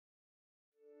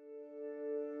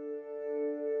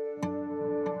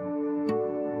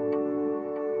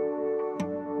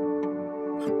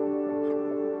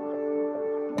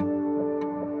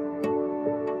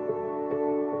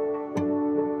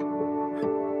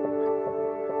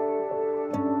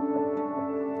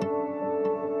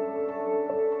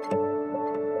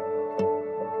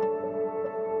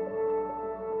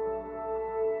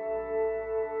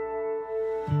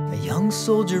young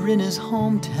soldier in his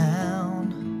hometown,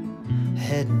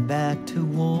 heading back to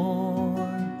war,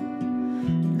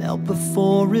 knelt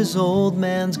before his old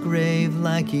man's grave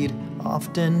like he'd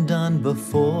often done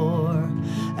before.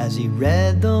 As he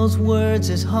read those words,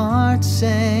 his heart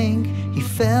sank. He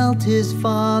felt his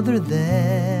father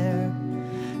there,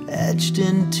 etched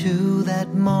into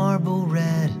that marble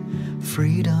red.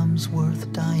 Freedom's worth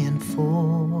dying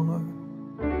for.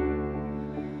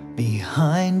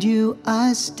 Behind you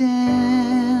I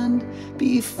stand,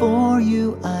 before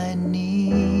you I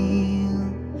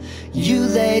kneel. You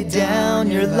laid down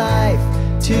your life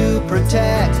to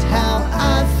protect how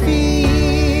I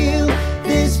feel.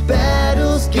 This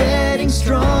battle's getting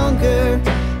stronger,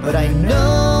 but I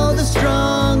know the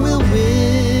strong will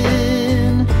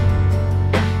win.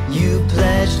 You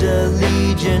pledged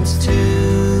allegiance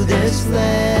to this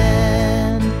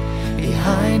land.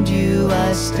 Behind you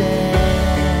I stand.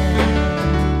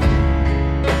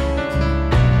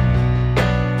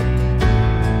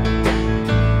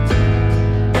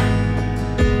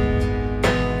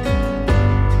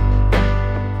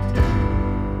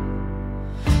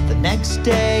 Next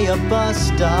day a bus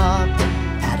stopped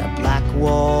at a black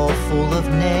wall full of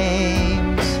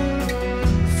names.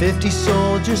 50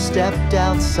 soldiers stepped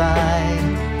outside,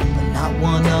 but not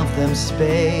one of them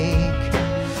spake,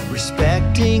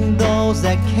 respecting those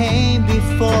that came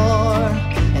before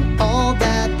and all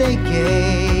that they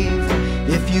gave.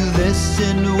 If you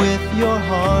listened with your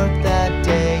heart that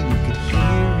day, you could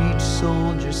hear each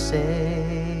soldier say,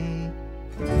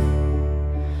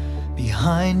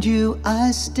 behind you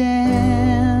I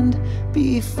stand,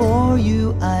 before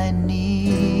you I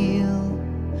kneel.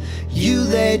 You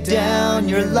laid down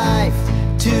your life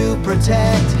to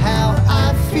protect how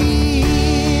I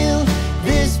feel.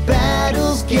 This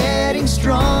battle's getting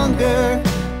stronger,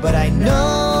 but I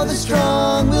know the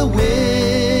strong will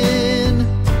win.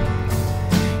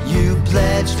 You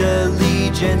pledged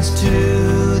allegiance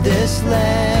to this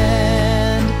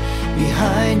land.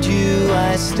 Behind you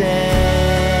I stand.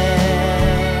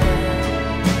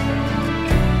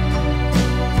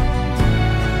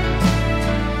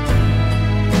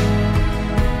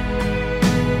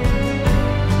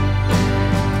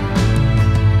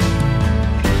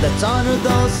 Let's honor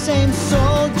those same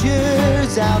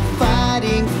soldiers out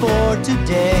fighting for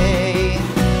today.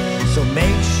 So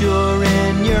make sure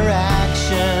in your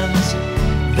actions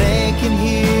they can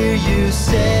hear you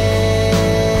say,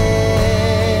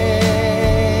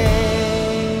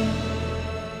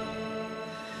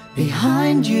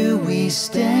 behind you we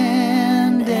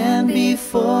stand, and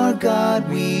before God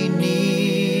we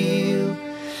kneel.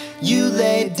 You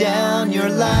laid down your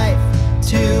life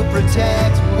to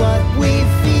protect what we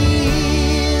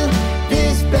feel.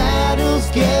 This battle's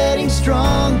getting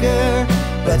stronger,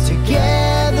 but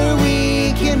together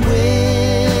we can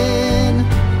win.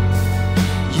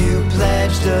 You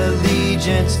pledged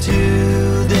allegiance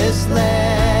to this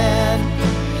land.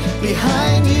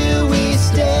 Behind you we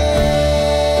stand.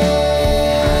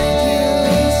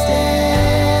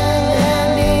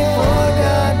 And before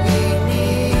God we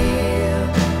kneel.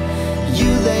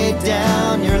 You laid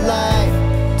down your life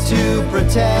to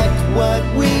protect what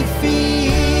we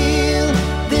feel.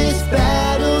 This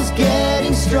battle's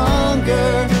getting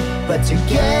stronger, but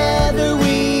together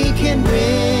we can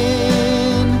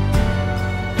win.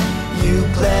 You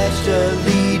pledged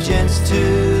allegiance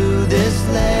to this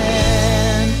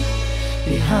land.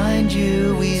 Behind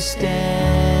you we stand.